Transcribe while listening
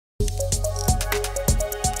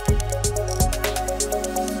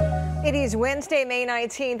It is Wednesday, May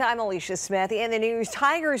 19th. I'm Alicia Smith. In the news,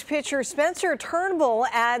 Tigers pitcher Spencer Turnbull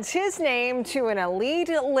adds his name to an elite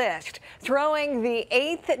list, throwing the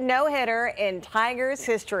 8th no-hitter in Tigers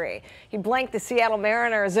history. He blanked the Seattle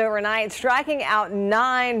Mariners overnight, striking out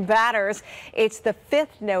 9 batters. It's the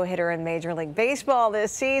 5th no-hitter in Major League Baseball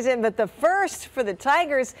this season, but the first for the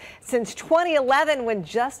Tigers since 2011 when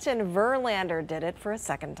Justin Verlander did it for a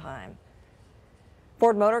second time.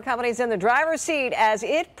 Ford Motor Company's in the driver's seat as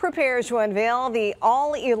it prepares to unveil the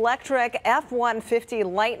all-electric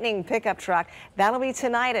F-150 Lightning pickup truck. That'll be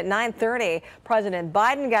tonight at 9:30. President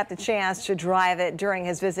Biden got the chance to drive it during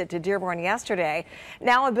his visit to Dearborn yesterday.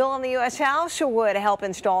 Now a bill in the U.S. House would help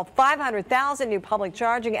install 500,000 new public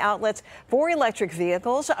charging outlets for electric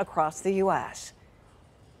vehicles across the U.S.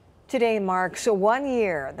 Today marks the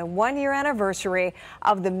 1-year anniversary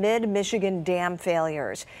of the Mid-Michigan dam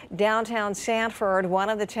failures. Downtown Sanford, one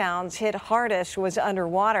of the towns hit hardest, was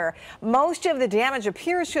underwater. Most of the damage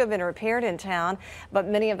appears to have been repaired in town, but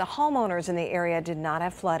many of the homeowners in the area did not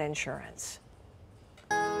have flood insurance.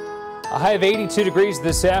 A high of 82 degrees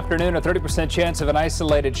this afternoon, a 30% chance of an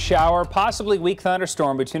isolated shower, possibly weak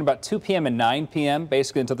thunderstorm between about 2 p.m. and 9 p.m.,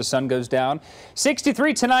 basically until the sun goes down.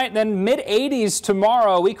 63 tonight, and then mid-80s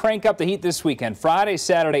tomorrow. We crank up the heat this weekend. Friday,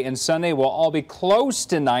 Saturday, and Sunday will all be close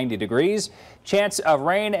to 90 degrees. Chance of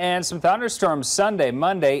rain and some thunderstorms Sunday,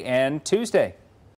 Monday, and Tuesday.